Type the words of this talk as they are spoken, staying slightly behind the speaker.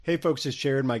Hey folks, it's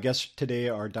Jared. My guests today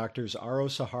are Doctors Aro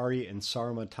Sahari and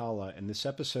Sara Matala, and this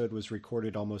episode was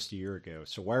recorded almost a year ago.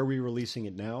 So why are we releasing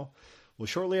it now? Well,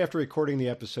 shortly after recording the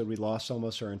episode, we lost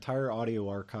almost our entire audio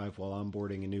archive while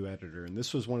onboarding a new editor, and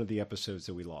this was one of the episodes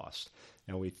that we lost.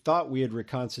 Now, we thought we had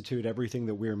reconstituted everything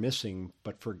that we were missing,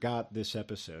 but forgot this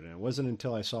episode, and it wasn't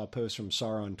until I saw a post from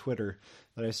Sara on Twitter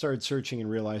that I started searching and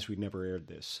realized we'd never aired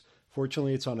this.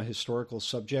 Fortunately, it's on a historical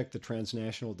subject, the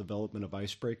transnational development of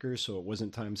icebreakers, so it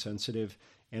wasn't time sensitive,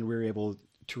 and we were able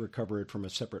to recover it from a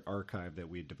separate archive that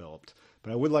we had developed.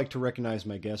 But I would like to recognize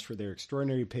my guests for their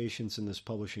extraordinary patience in this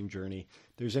publishing journey.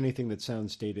 If there's anything that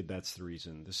sounds dated, that's the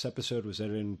reason. This episode was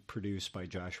edited and produced by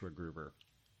Joshua Gruber.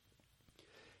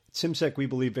 At SimSec, we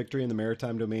believe victory in the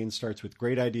maritime domain starts with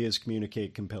great ideas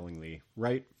communicated compellingly.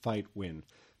 Write, fight, win.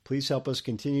 Please help us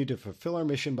continue to fulfill our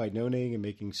mission by donating and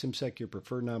making SimSec your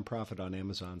preferred nonprofit on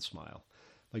Amazon Smile.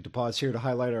 I'd like to pause here to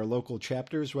highlight our local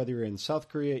chapters. Whether you're in South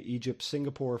Korea, Egypt,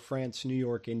 Singapore, France, New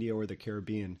York, India, or the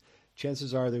Caribbean,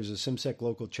 chances are there's a SimSec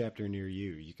local chapter near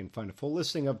you. You can find a full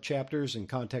listing of chapters and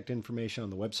contact information on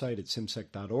the website at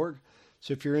simsec.org.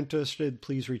 So if you're interested,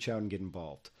 please reach out and get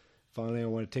involved. Finally, I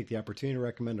want to take the opportunity to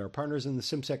recommend our partners in the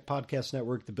SimSec Podcast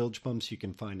Network, the Bilge Pumps. You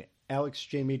can find Alex,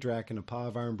 Jamie, Drac, and a pile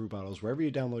of Iron Brew bottles wherever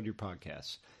you download your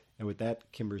podcasts. And with that,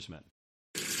 Kimber's Men.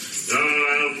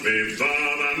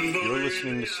 You're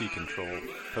listening to Sea Control,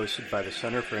 hosted by the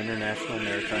Center for International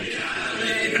Maritime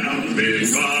Security.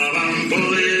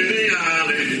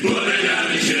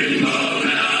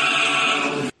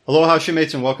 Aloha,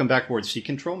 shipmates, and welcome back aboard Sea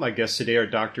Control. My guests today are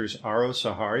Doctors Aro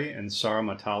Sahari and Sara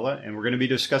Matala, and we're going to be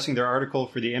discussing their article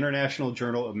for the International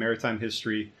Journal of Maritime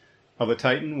History of A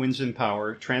Titan, Winds and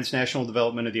Power, Transnational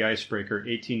Development of the Icebreaker,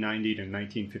 1890 to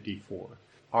 1954.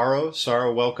 Aro,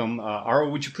 Sara, welcome. Aro,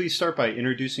 would you please start by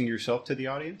introducing yourself to the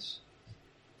audience?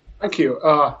 Thank you,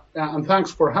 and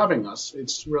thanks for having us.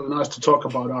 It's really nice to talk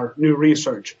about our new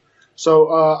research.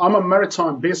 So I'm a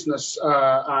maritime business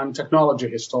and technology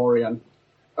historian.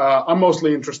 I'm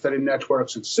mostly interested in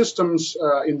networks and systems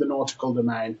in the nautical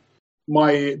domain.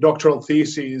 My doctoral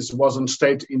thesis was on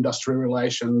state-industry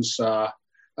relations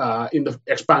in the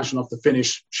expansion of the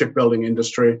Finnish shipbuilding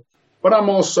industry. But I'm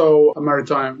also a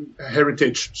maritime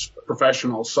heritage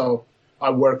professional, so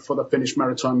I work for the Finnish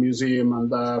Maritime Museum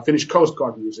and the Finnish Coast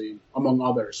Guard Museum, among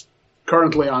others.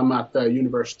 Currently, I'm at the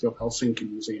University of Helsinki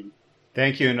Museum.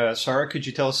 Thank you. And Sara, could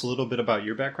you tell us a little bit about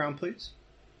your background, please?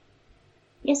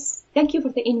 Yes, thank you for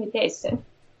the invitation.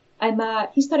 I'm a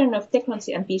historian of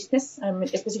technology and business. I'm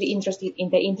especially interested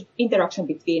in the interaction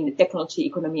between technology,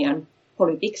 economy, and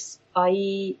politics.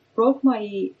 I wrote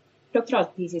my doctoral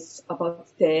thesis about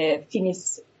the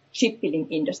Finnish shipbuilding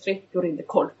industry during the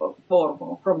Cold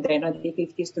War from the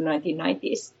 1950s to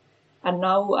 1990s. And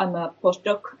now I'm a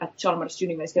postdoc at Chalmers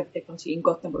University of Technology in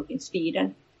Gothenburg in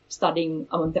Sweden, studying,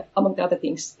 among the other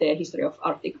things, the history of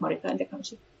Arctic maritime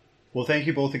technology. Well, thank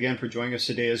you both again for joining us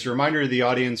today. As a reminder to the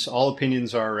audience, all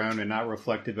opinions are around and not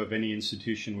reflective of any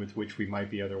institution with which we might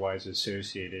be otherwise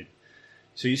associated.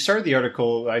 So you started the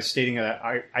article by stating that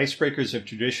icebreakers have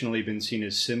traditionally been seen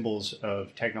as symbols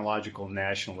of technological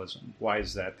nationalism. Why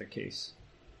is that the case?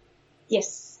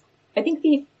 Yes, I think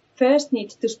we first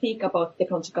need to speak about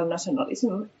technological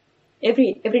nationalism.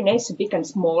 Every nation, big and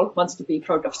small, wants to be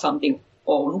proud of something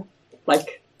own,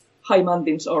 like high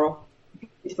mountains or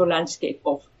beautiful landscape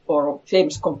or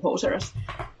famous composers.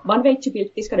 One way to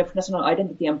build this kind of national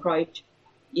identity and pride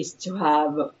is to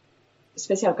have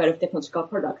special kind of technological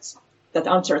products that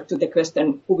answer to the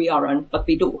question who we are and what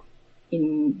we do,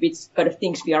 in which kind of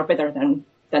things we are better than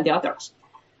the others.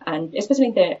 And especially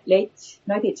in the late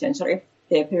 19th century,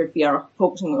 the period we are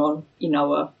focusing on in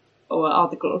our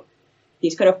article,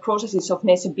 these kind of processes of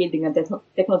nation building and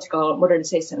technological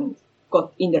modernization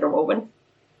got interwoven.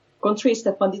 Countries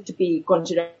that wanted to be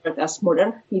considered as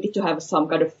modern needed to have some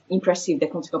kind of impressive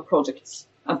technological projects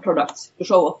and products to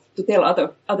show off, to tell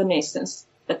other nations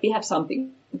that we have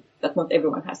something that not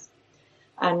everyone has.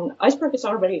 And icebreakers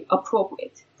are very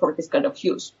appropriate for this kind of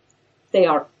use. They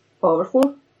are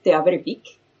powerful, they are very big,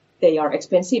 they are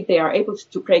expensive, they are able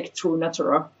to break through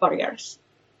natural barriers.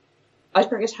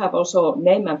 Icebreakers have also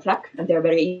name and flag, and they are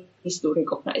very easy to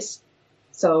recognize.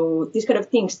 So these kind of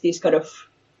things, these kind of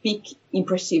big,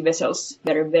 impressive vessels,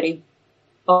 they're very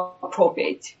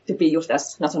appropriate to be used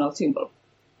as national symbol.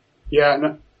 Yeah,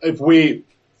 and if we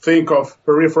think of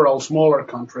peripheral smaller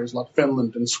countries like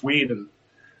Finland and Sweden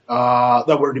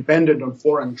that were dependent on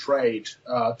foreign trade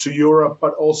to Europe,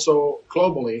 but also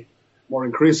globally, more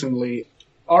increasingly,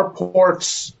 our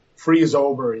ports freeze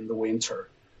over in the winter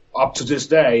up to this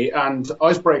day, and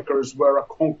icebreakers were a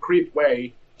concrete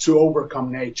way to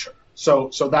overcome nature. So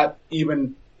that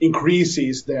even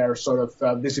increases their sort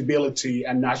of visibility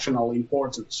and national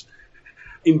importance.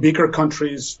 In bigger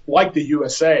countries like the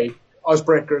USA,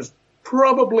 icebreakers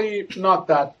probably not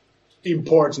that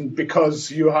important because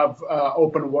you have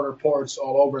open water ports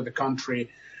all over the country.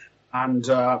 And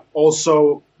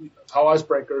also how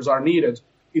icebreakers are needed,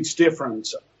 it's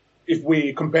different. If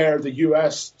we compare the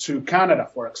US to Canada,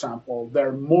 for example,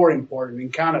 they're more important in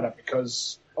Canada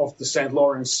because of the St.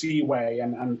 Lawrence Seaway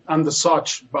and the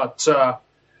such. But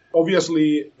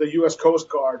obviously, the US Coast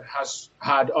Guard has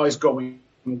had ice-going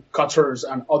cutters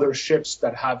and other ships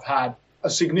that have had a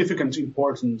significant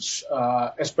importance,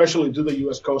 especially to the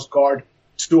U.S. Coast Guard,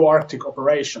 to Arctic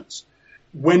operations.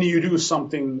 When you do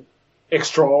something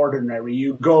extraordinary,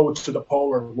 you go to the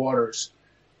polar waters,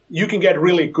 you can get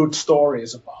really good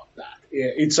stories about that.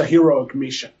 It's a heroic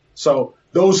mission. So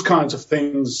those kinds of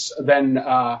things then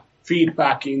feed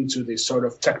back into this sort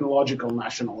of technological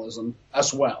nationalism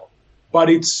as well. But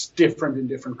it's different in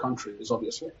different countries,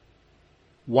 obviously.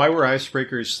 Why were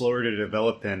icebreakers slower to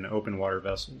develop than open water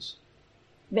vessels?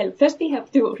 Well, first we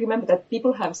have to remember that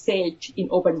people have sailed in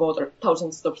open water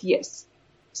thousands of years.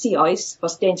 Sea ice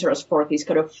was dangerous for these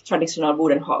kind of traditional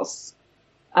wooden hulls.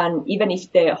 And even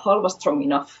if the hull was strong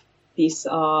enough, these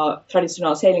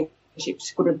traditional sailing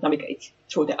ships couldn't navigate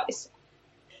through the ice.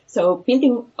 So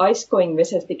building ice-going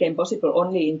vessels became possible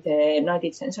only in the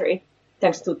 19th century,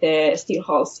 thanks to the steel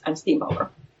hulls and steam power.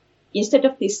 Instead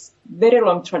of this very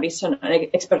long tradition and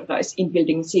expertise in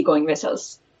building sea-going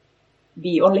vessels,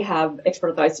 we only have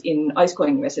expertise in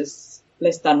ice-going vessels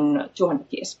less than 200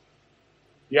 years.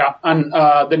 Yeah, and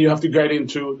then you have to get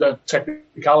into the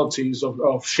technicalities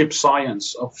of ship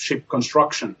science, of ship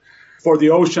construction. For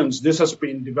the oceans, this has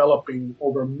been developing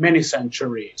over many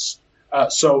centuries,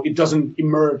 so it doesn't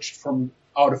emerge from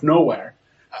out of nowhere.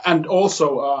 And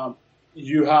also,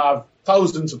 you have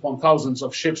thousands upon thousands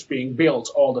of ships being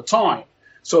built all the time.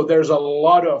 So there's a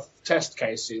lot of test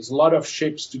cases, a lot of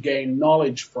ships to gain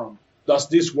knowledge from. Does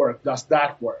this work? Does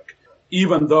that work?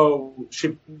 Even though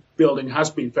shipbuilding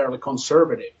has been fairly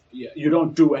conservative, you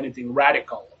don't do anything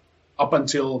radical up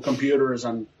until computers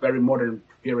and very modern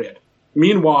period.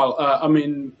 Meanwhile,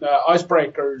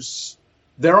 icebreakers,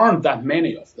 there aren't that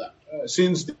many of them.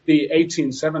 Since the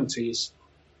 1870s,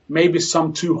 maybe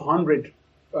some 200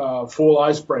 full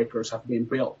icebreakers have been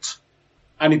built.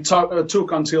 And it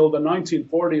took until the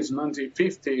 1940s and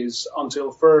 1950s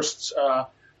until first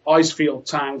ice field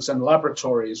tanks and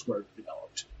laboratories were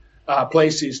developed,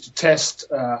 places to test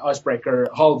icebreaker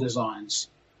hull designs,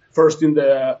 first in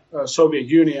the Soviet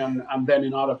Union and then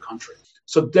in other countries.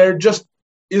 So there just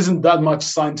isn't that much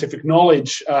scientific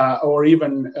knowledge or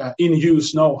even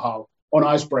in-use know-how on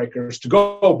icebreakers to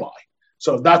go by.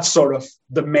 So that's sort of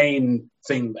the main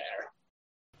thing there.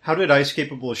 How did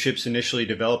ice-capable ships initially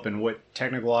develop, and what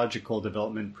technological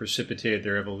development precipitated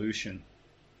their evolution?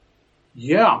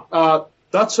 Yeah,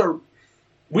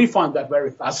 we find that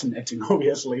very fascinating,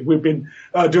 obviously. We've been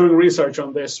doing research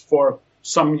on this for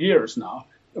some years now.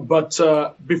 But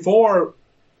before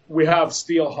we have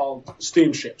steel-hulled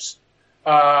steamships,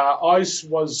 ice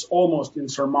was almost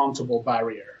insurmountable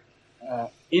barrier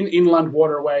in inland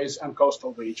waterways and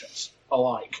coastal regions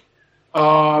alike.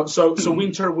 So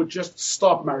winter would just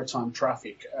stop maritime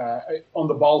traffic on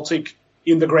the Baltic,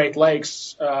 in the Great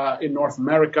Lakes, in North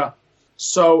America.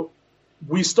 So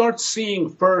we start seeing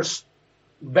first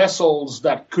vessels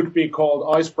that could be called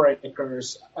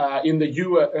icebreakers in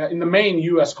the main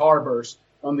U.S. harbors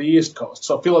on the East Coast.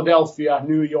 So Philadelphia,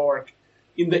 New York.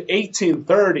 In the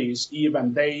 1830s,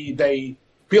 even they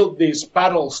built these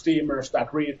paddle steamers that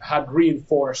had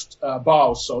reinforced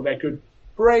bows, so they could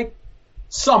break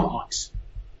some ice.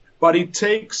 But it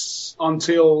takes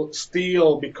until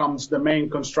steel becomes the main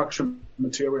construction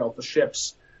material for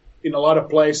ships in a lot of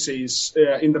places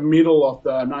in the middle of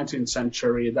the 19th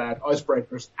century that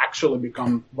icebreakers actually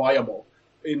become viable.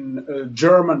 In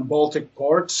German Baltic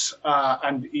ports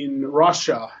and in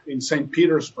Russia, in St.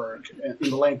 Petersburg in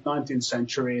the late 19th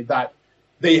century, that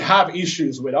they have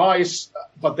issues with ice,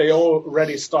 but they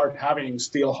already start having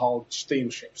steel-hulled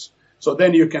steamships. So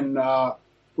then you can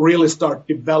really start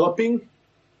developing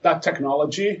that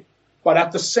technology. But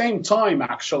at the same time,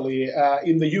 actually,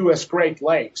 in the U.S. Great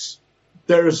Lakes,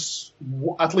 there's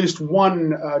at least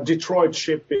one Detroit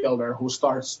shipbuilder who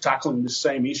starts tackling the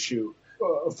same issue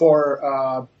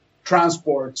for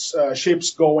transports,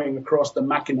 ships going across the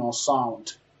Mackinac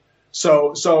Sound.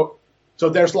 So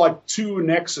there's like two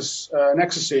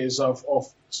nexuses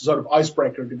of sort of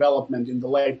icebreaker development in the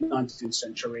late 19th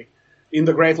century, in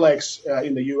the Great Lakes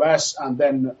in the U.S. and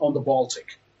then on the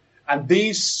Baltic. And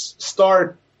these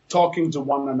start talking to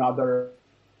one another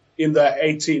in the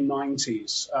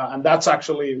 1890s. And that's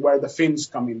actually where the fins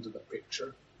come into the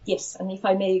picture. Yes, and if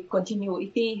I may continue,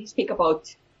 if we speak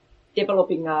about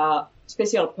developing a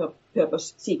special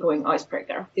purpose seagoing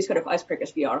icebreaker, this kind of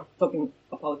icebreakers we are talking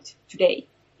about today,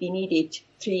 we needed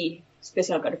 3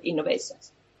 special kind of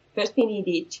innovations. First, we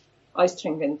needed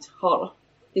ice-strengthened hull.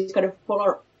 This kind of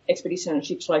polar expedition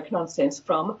ships like Nansen's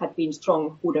Fram had been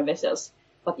strong wooden vessels,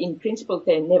 but in principle,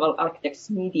 the naval architects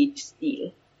needed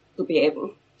steel to be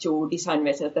able to design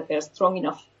vessels that were strong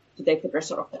enough to take the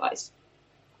pressure of the ice.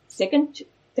 Second,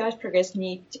 the icebreakers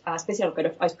need a special kind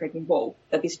of icebreaking bow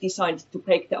that is designed to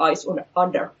break the ice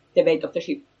under the weight of the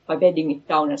ship by bending it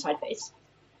down and sideways.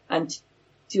 And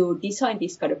to design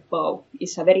this kind of bow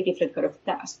is a very different kind of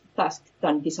task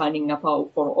than designing a bow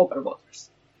for open waters.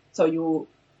 So you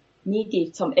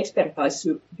needed some expertise,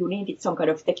 you needed some kind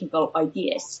of technical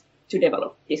ideas to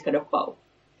develop this kind of bow.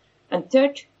 And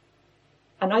third,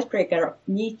 an icebreaker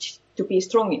needs to be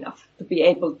strong enough to be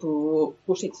able to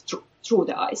push it through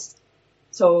the ice.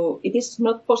 So it is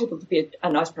not possible to build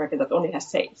an icebreaker that only has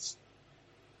sails.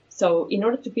 So in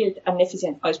order to build an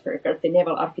efficient icebreaker, the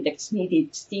naval architects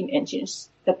needed steam engines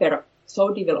that were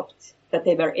so developed that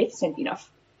they were efficient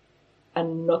enough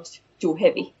and not too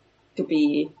heavy to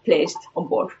be placed on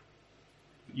board.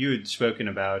 You had spoken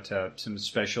about some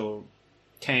special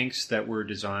tanks that were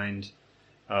designed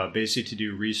basically to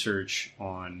do research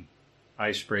on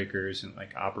icebreakers and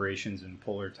like operations in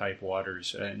polar type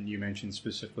waters, and you mentioned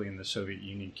specifically in the Soviet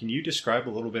Union. Can you describe a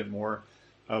little bit more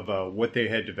of what they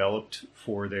had developed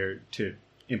to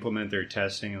implement their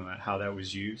testing and how that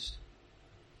was used?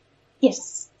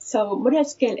 Yes. So model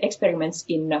scale experiments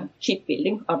in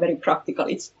shipbuilding are very practical.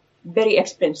 It's very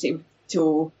expensive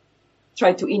to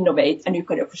try to innovate a new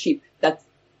kind of ship that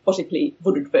possibly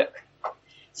wouldn't work.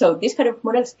 So this kind of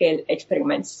model scale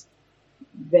experiments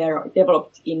were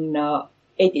developed in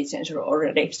 18th century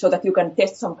already, so that you can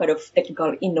test some kind of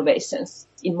technical innovations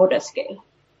in model scale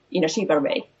in a cheaper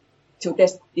way to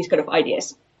test these kind of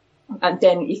ideas. And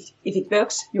then if it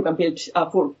works, you can build a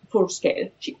full scale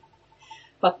ship.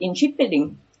 But in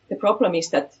shipbuilding, the problem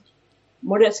is that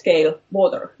model scale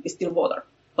water is still water,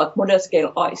 but model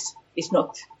scale ice is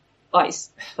not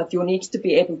ice. But you need to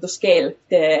be able to scale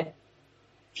the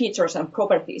features and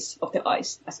properties of the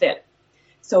ice as well.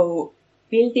 So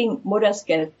building model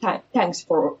scale tanks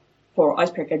for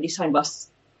icebreaker design was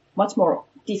much more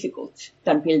difficult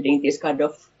than building this kind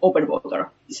of open water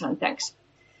design tanks.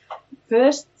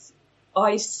 First,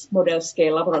 ice model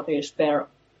scale laboratories were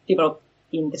developed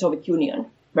in the Soviet Union,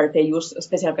 where they used a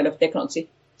special kind of technology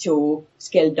to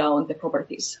scale down the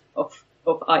properties of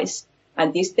ice.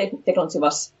 And this technology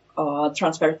was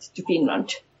transferred to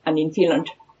Finland, and in Finland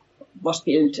was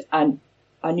built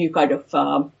a new kind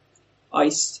of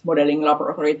ice modeling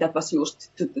laboratory that was used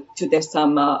to test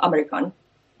some American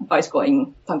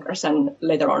ice-going tankers and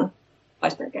later on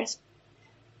icebreakers.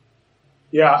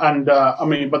 Yeah, and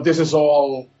but this is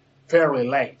all fairly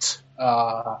late.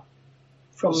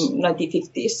 From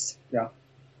 1950s. Yeah.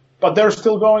 But they're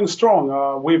still going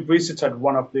strong. We visited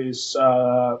one of these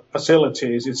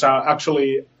facilities. It's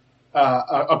actually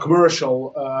a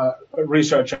commercial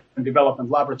research and development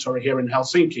laboratory here in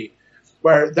Helsinki,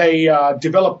 where they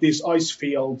develop these ice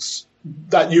fields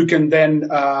that you can then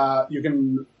you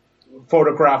can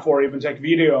photograph or even take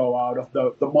video out of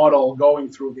the model going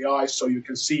through the ice, so you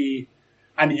can see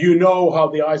and you know how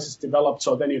the ice is developed,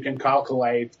 so then you can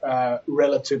calculate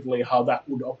relatively how that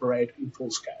would operate in full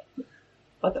scale.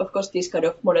 But of course, these kind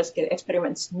of model scale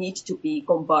experiments need to be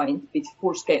combined with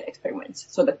full scale experiments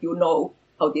so that you know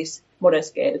how these model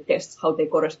scale tests, how they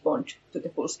correspond to the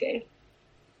full scale.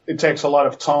 It takes a lot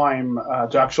of time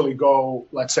to actually go,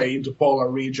 let's say, into polar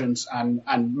regions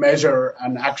and measure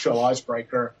an actual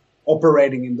icebreaker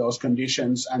operating in those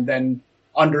conditions, and then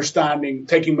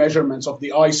taking measurements of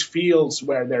the ice fields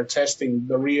where they're testing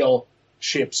the real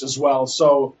ships as well.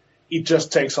 So it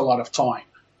just takes a lot of time.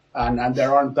 And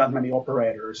there aren't that many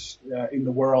operators in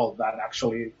the world that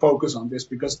actually focus on this,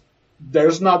 because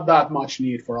there's not that much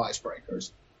need for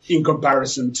icebreakers in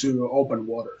comparison to open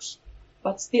waters.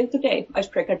 But still today,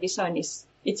 icebreaker design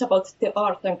it's about the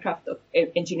art and craft of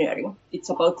engineering. It's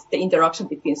about the interaction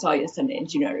between science and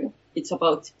engineering. It's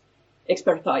about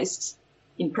expertise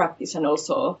in practice and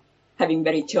also having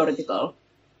very theoretical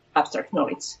abstract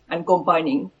knowledge and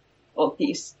combining all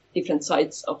these different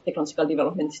sides of technological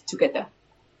development together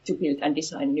to build and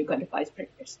design new kind of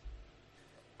icebreakers.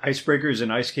 Icebreakers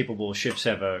and ice-capable ships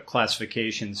have a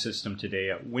classification system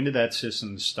today. When did that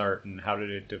system start and how did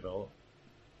it develop?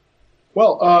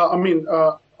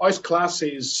 Well, ice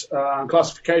classes and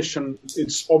classification,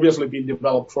 it's obviously been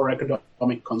developed for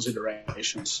economic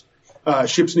considerations.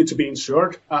 ships need to be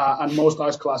insured, and most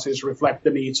ice classes reflect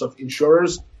the needs of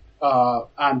insurers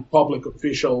and public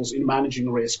officials in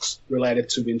managing risks related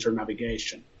to winter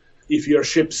navigation. If your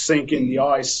ships sink in the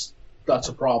ice, that's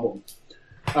a problem.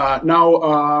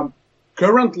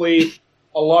 Currently,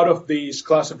 a lot of these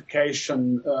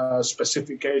classification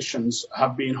specifications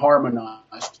have been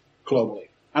harmonized globally.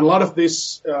 And a lot of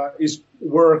this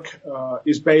work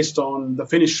is based on the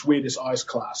Finnish-Swedish ice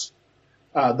class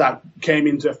that came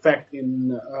into effect in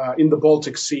the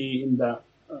Baltic Sea in the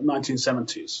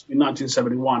 1970s, in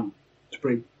 1971 to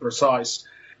be precise.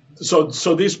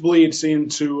 So this bleeds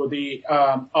into the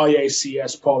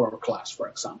IACS polar class, for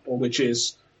example, which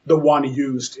is the one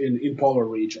used in polar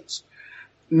regions.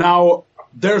 Now,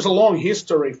 there's a long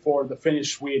history for the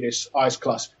Finnish-Swedish ice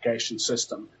classification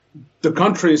system. The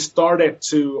countries started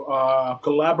to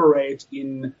collaborate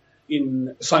in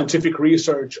scientific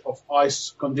research of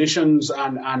ice conditions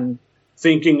and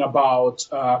thinking about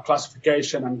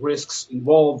classification and risks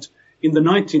involved in the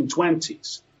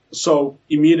 1920s. So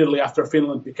immediately after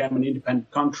Finland became an independent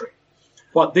country.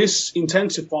 But this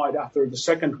intensified after the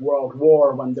Second World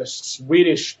War when the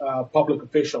Swedish public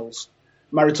officials,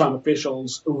 maritime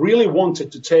officials, really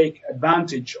wanted to take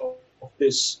advantage of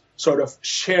this sort of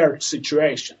shared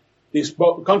situation. These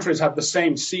countries have the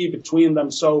same sea between them,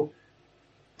 so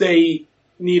they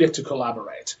needed to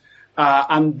collaborate.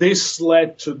 And this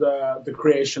led to the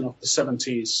creation of the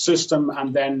 70s system,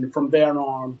 and then from there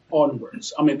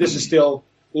onwards. I mean, this is still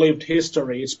lived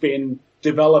history. It's been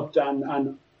developed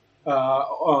and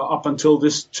up until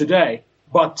this today.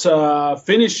 But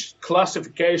Finnish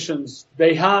classifications,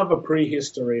 they have a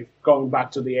prehistory going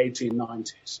back to the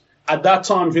 1890s. At that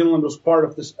time, Finland was part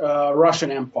of this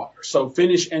Russian Empire. So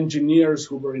Finnish engineers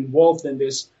who were involved in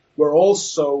this were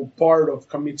also part of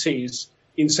committees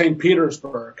in St.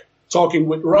 Petersburg talking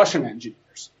with Russian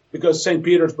engineers, because St.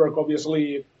 Petersburg,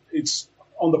 obviously, it's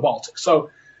on the Baltic. So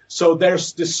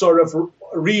there's this sort of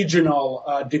regional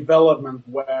development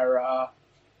where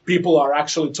people are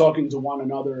actually talking to one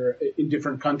another in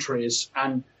different countries.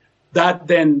 And that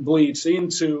then bleeds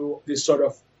into this sort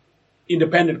of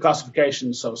independent classification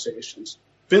associations.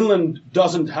 Finland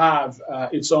doesn't have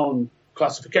its own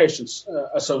classifications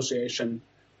association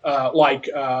like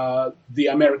the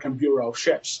American Bureau of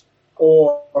Ships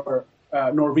or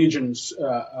Norwegians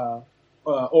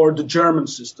or the German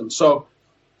system. So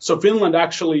Finland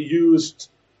actually used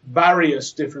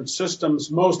various different systems,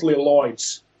 mostly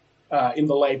Lloyd's, in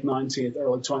the late 19th,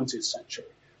 early 20th century.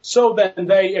 So then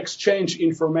they exchange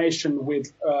information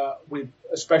with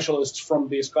specialists from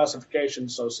these classification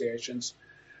associations.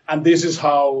 And this is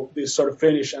how these sort of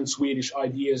Finnish and Swedish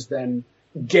ideas then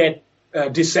get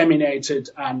disseminated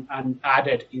and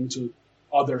added into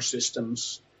other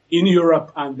systems in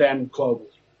Europe and then globally.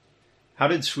 How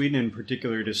did Sweden in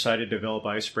particular decide to develop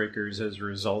icebreakers as a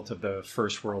result of the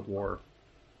First World War?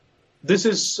 This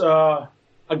is,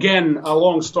 again, a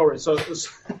long story, so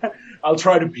I'll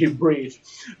try to be brief.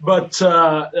 But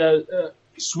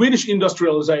Swedish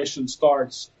industrialization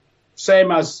starts,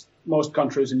 same as most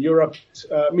countries in Europe,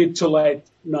 mid to late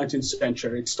 19th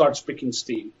century. It starts picking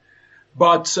steam.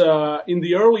 But in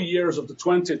the early years of the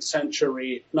 20th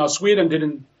century, now Sweden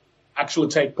didn't actually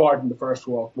take part in the First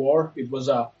World War. It was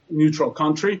a neutral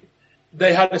country.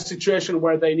 They had a situation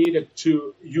where they needed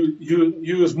to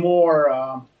use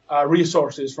more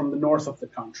resources from the north of the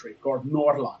country, called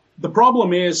Norrland. The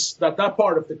problem is that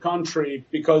part of the country,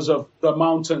 because of the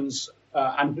mountains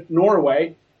and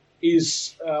Norway,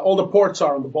 is all the ports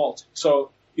are on the Baltic.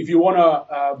 So if you want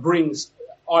to bring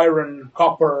iron,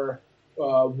 copper,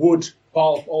 wood,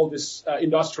 pulp, all these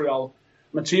industrial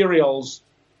materials,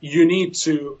 you need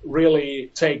to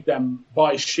really take them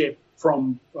by ship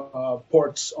from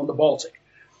ports on the Baltic.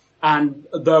 And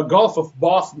the Gulf of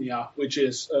Bothnia, which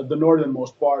is the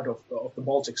northernmost part of the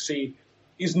Baltic Sea,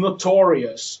 is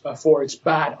notorious for its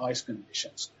bad ice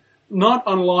conditions. Not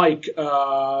unlike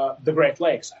the Great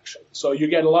Lakes, actually. So you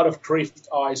get a lot of drift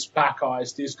ice, pack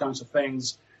ice, these kinds of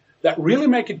things that really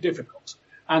make it difficult.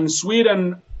 And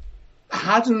Sweden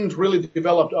hadn't really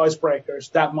developed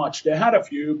icebreakers that much. They had a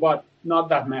few, but not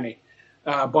that many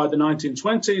by the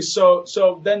 1920s.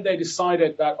 So then they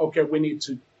decided that, okay, we need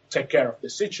to take care of the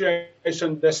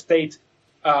situation. The state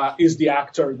is the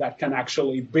actor that can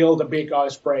actually build a big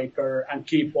icebreaker and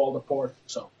keep all the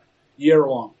ports open year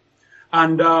long.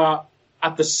 And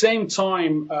at the same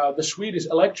time, the Swedish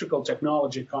electrical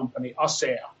technology company,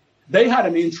 ASEA, they had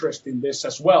an interest in this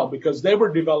as well because they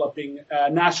were developing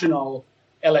national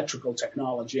electrical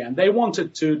technology and they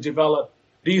wanted to develop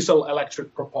diesel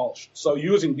electric propulsion. So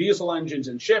using diesel engines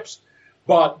in ships,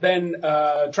 but then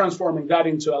transforming that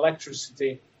into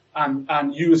electricity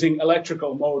and using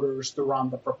electrical motors to run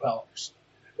the propellers,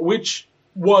 which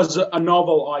was a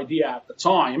novel idea at the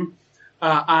time.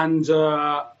 And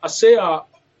ASEA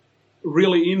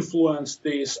really influenced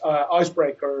these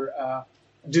icebreaker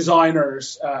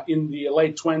designers in the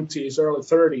late 20s, early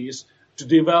 30s to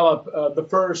develop the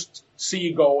first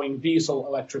seagoing diesel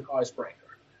electric icebreaker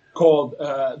called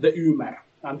the Ymer.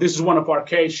 And this is one of our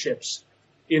case ships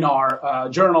in our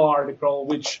journal article,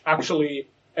 which actually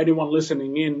anyone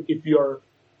listening in, if you're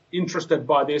interested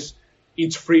by this,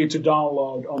 it's free to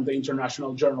download on the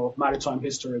International Journal of Maritime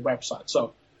History website.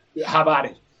 So have at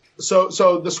it.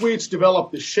 So the Swedes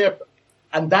developed this ship,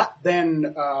 and that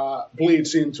then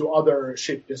bleeds into other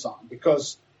ship design,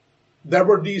 because there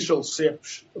were diesel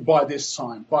ships by this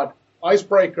time, but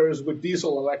icebreakers with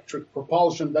diesel electric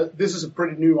propulsion, this is a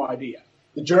pretty new idea.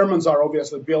 The Germans are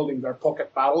obviously building their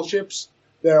pocket battleships.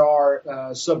 There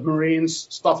are submarines,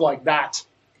 stuff like that.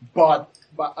 But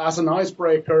as an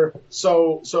icebreaker,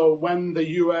 so when the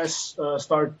U.S.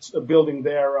 starts building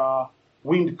their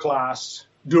Wind class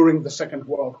during the Second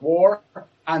World War,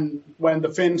 and when the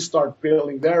Finns start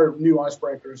building their new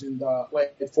icebreakers in the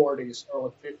late 40s,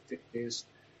 early 50s,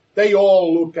 they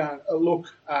all look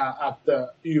at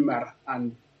the Ymer,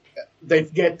 and they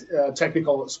get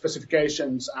technical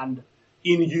specifications and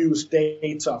in-use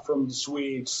data from the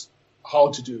Swedes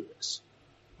how to do this.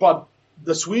 But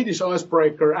the Swedish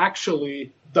icebreaker,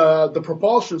 actually, the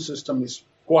propulsion system is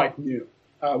quite new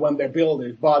when they build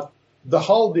it, but the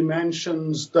hull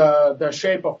dimensions, the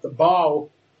shape of the bow,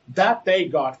 that they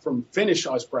got from Finnish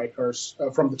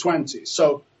icebreakers from the 20s.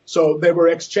 So they were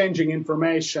exchanging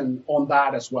information on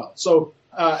that as well. So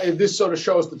this sort of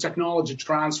shows the technology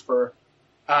transfer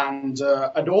and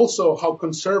also how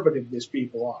conservative these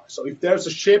people are. So if there's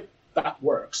a ship that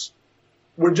works,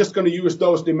 we're just going to use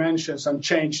those dimensions and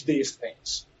change these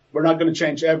things. We're not going to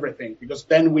change everything, because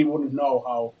then we wouldn't know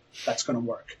how that's going to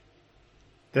work.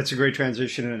 That's a great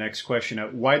transition to the next question.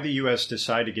 Why did the U.S.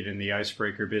 decide to get in the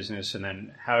icebreaker business, and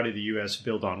then how did the U.S.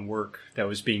 build on work that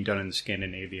was being done in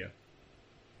Scandinavia?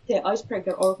 The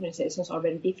icebreaker organizations are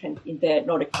very different in the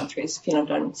Nordic countries, Finland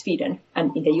and Sweden,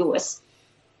 and in the U.S.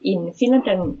 In Finland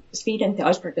and Sweden, the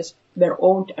icebreakers were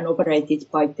owned and operated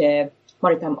by the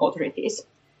maritime authorities,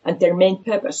 and their main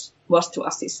purpose was to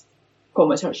assist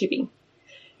commercial shipping.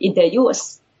 In the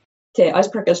U.S., the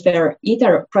icebreakers were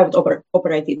either private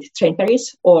operated train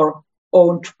ferries or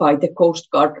owned by the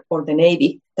Coast Guard or the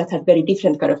Navy that had very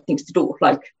different kind of things to do,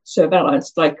 like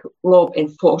surveillance, like law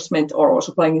enforcement, or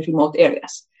supplying remote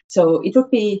areas. So it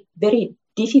would be very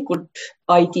difficult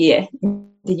idea in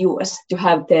the US to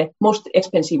have the most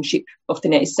expensive ship of the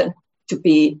nation to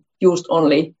be used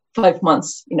only 5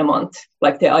 months in a month,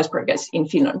 like the icebreakers in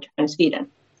Finland and Sweden.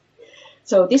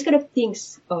 So these kind of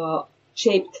things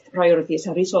shaped priorities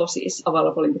and resources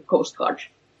available in the Coast Guard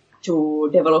to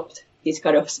develop this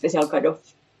kind of special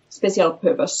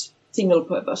purpose, single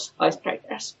purpose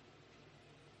icebreakers.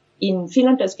 In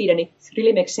Finland and Sweden, it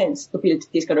really makes sense to build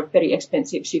these kind of very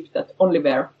expensive ships that only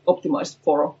were optimized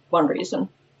for one reason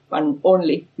and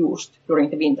only used during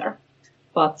the winter.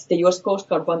 But the US Coast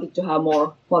Guard wanted to have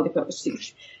more multi-purpose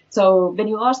ships. So when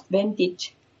you asked when did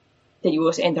the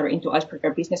US enter into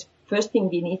icebreaker business, first thing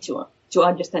we need to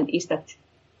understand is that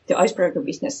the icebreaker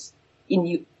business in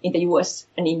the US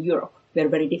and in Europe were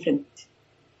very different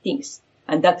things.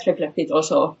 And that reflected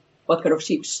also what kind of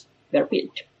ships were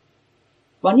built.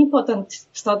 One important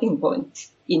starting point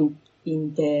in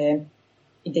the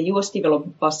US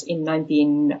development was in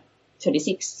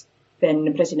 1936,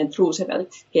 when President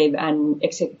Roosevelt gave an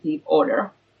executive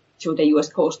order to the US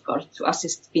Coast Guard to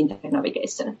assist winter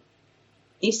navigation.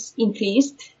 This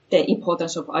increased the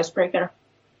importance of icebreaker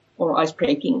or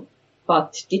icebreaking,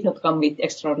 but did not come with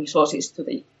extra resources to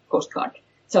the Coast Guard.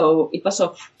 So it was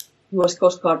of US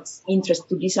Coast Guard's interest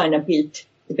to design and build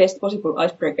the best possible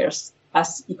icebreakers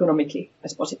as economically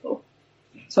as possible.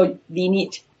 So we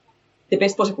need the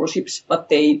best possible ships, but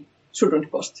they shouldn't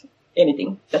cost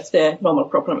anything. That's the normal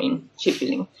problem in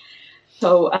shipbuilding.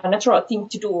 So a natural thing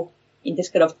to do in this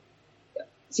kind of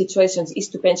situations is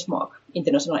to benchmark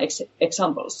international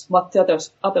examples, what the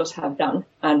others have done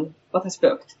and what has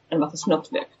worked and what has not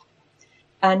worked.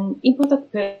 An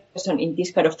important person in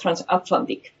this kind of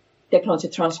transatlantic technology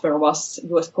transfer was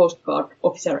US Coast Guard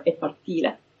officer Edward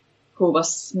Thiele, who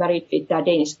was married with a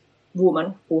Danish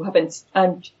woman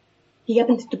he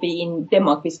happened to be in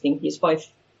Denmark visiting his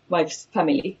wife's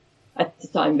family at the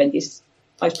time when this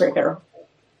icebreaker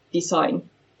design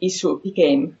issue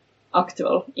became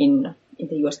actual in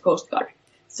the US Coast Guard.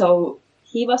 So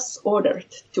he was ordered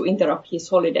to interrupt his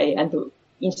holiday and to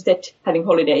instead having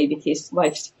holiday with his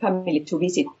wife's family to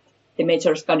visit the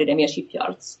major Scandinavian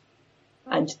shipyards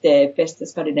and the best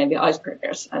Scandinavian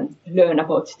icebreakers and learn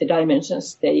about the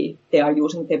dimensions they are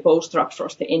using, the bow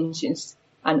structures, the engines,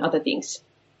 and other things.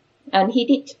 And he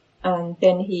did. And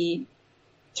then he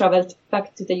traveled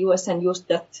back to the US and used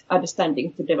that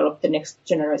understanding to develop the next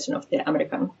generation of the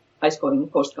American ice-going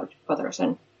Coast Guard cutters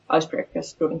and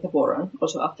icebreakers during the war and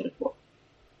also after the war.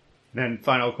 Then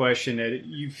final question.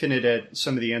 You've hinted at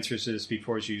some of the answers to this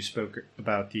before as you spoke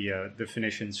about the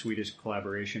Finnish and Swedish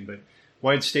collaboration, but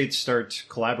why did states start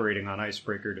collaborating on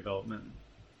icebreaker development?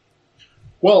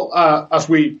 Well, as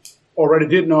we already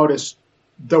did notice,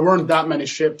 there weren't that many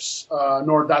ships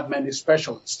nor that many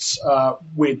specialists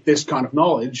with this kind of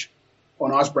knowledge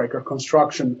on icebreaker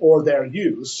construction or their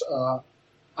use.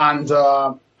 And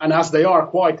as they are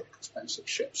quite expensive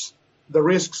ships, the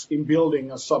risks in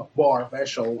building a sub-bar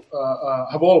vessel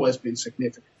have always been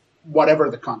significant,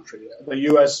 whatever the country. The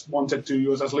US wanted to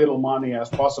use as little money as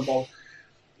possible.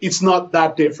 It's not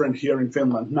that different here in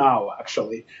Finland now,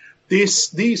 actually.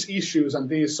 These issues and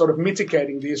these sort of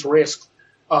mitigating these risks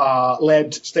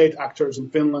led state actors in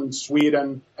Finland,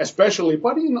 Sweden, especially,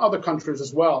 but in other countries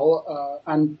as well,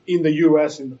 and in the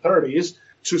US in the 30s,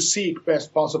 to seek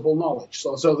best possible knowledge.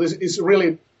 So this is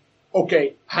really,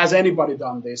 okay, has anybody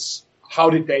done this? How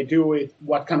did they do it?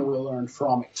 What can we learn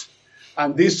from it?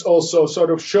 And this also sort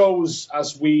of shows,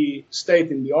 as we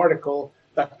state in the article,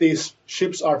 that these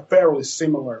ships are fairly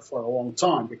similar for a long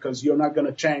time, because you're not going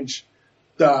to change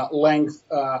the length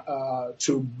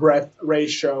to breadth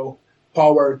ratio,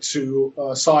 power to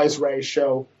size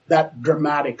ratio that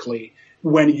dramatically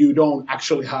when you don't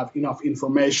actually have enough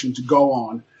information to go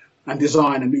on and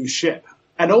design a new ship.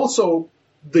 And also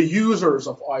the users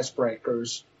of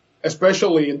icebreakers,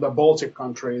 especially in the Baltic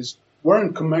countries,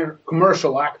 weren't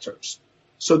commercial actors.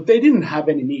 So they didn't have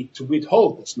any need to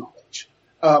withhold this knowledge.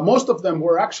 Most of them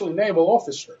were actually naval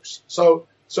officers. So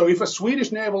if a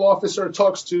Swedish naval officer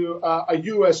talks to a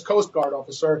US Coast Guard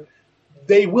officer,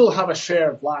 they will have a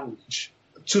shared language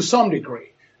to some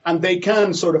degree, and they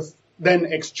can sort of then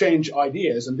exchange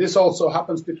ideas. And this also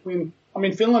happens between,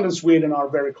 Finland and Sweden are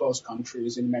very close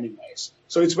countries in many ways.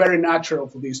 So it's very natural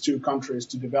for these two countries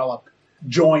to develop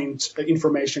joint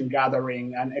information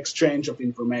gathering and exchange of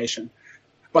information.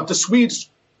 But the Swedes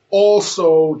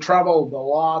also traveled a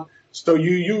lot. So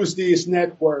you use these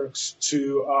networks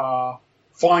to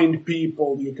find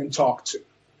people you can talk to.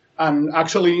 And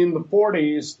actually in the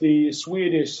 40s, the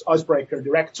Swedish icebreaker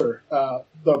director,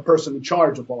 the person in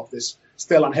charge of all of this,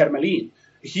 Stellan Hermelin,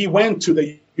 he went to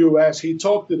the US, he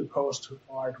talked to the Coast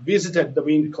Guard, visited the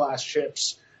Wind-class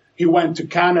ships, he went to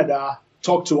Canada,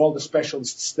 talked to all the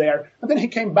specialists there, and then he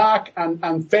came back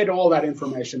and fed all that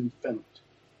information in Finland.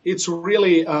 It's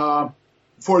really,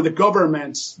 for the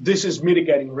governments, this is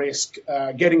mitigating risk,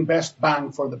 getting best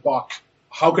bang for the buck.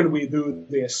 How can we do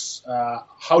this?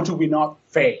 How do we not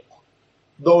fail?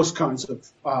 Those kinds of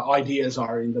ideas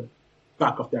are in the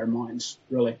back of their minds,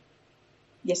 really.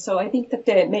 Yes, so I think that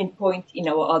the main point in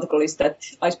our article is that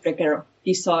icebreaker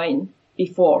design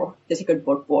before the Second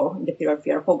World War, in the period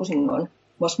we are focusing on,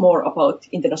 was more about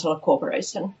international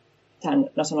cooperation than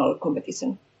national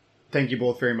competition. Thank you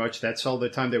both very much. That's all the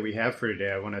time that we have for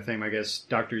today. I want to thank my guests,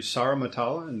 Drs. Saara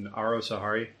Mattala and Aaro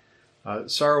Sahari.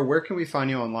 Saara, where can we find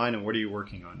you online and what are you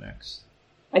working on next?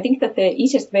 I think that the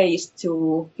easiest way is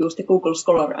to use the Google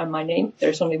Scholar and my name.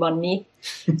 There's only one me,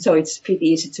 so it's pretty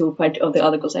easy to find all the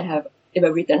articles I have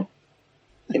ever written.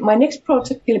 My next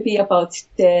project will be about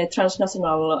the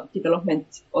transnational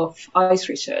development of ice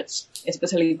research,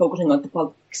 especially focusing on the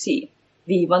Baltic Sea.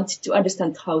 We want to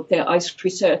understand how the ice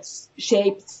research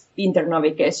shaped winter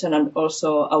navigation and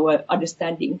also our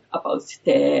understanding about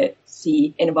the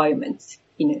sea environment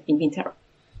in winter.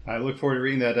 I look forward to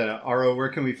reading that. Aaro, where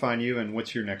can we find you and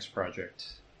what's your next project?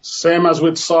 Same as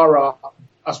with Saara.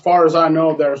 As far as I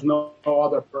know, there's no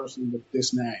other person with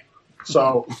this name.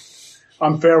 So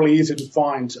I'm fairly easy to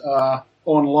find.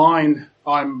 Online,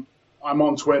 I'm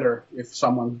on Twitter if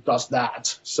someone does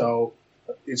that. So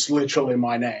it's literally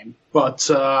my name. But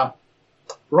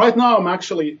right now I'm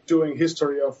actually doing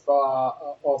history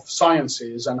of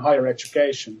sciences and higher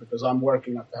education because I'm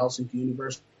working at the Helsinki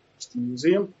University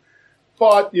Museum.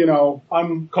 But,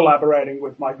 I'm collaborating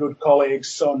with my good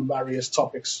colleagues on various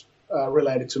topics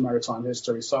related to maritime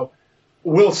history. So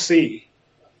we'll see.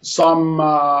 Some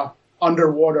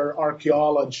underwater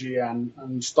archaeology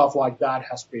and stuff like that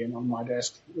has been on my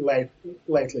desk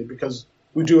lately because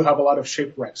we do have a lot of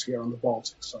shipwrecks here on the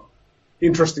Baltic. So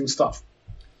interesting stuff.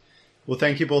 Well,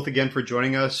 thank you both again for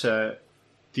joining us.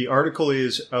 The article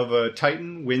is Of a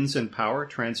Titan, Winds and Power,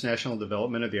 Transnational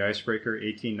Development of the Icebreaker,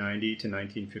 1890 to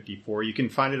 1954. You can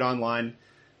find it online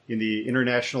in the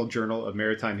International Journal of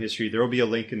Maritime History. There will be a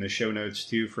link in the show notes,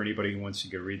 too, for anybody who wants to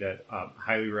go read that.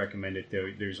 Highly recommend it, though.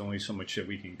 There's only so much that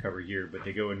we can cover here, but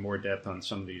they go in more depth on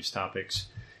some of these topics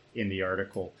in the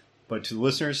article. But to the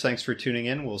listeners, thanks for tuning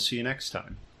in. We'll see you next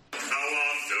time. There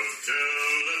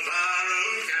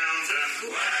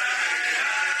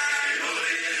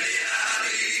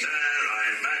I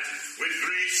met with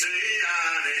greasy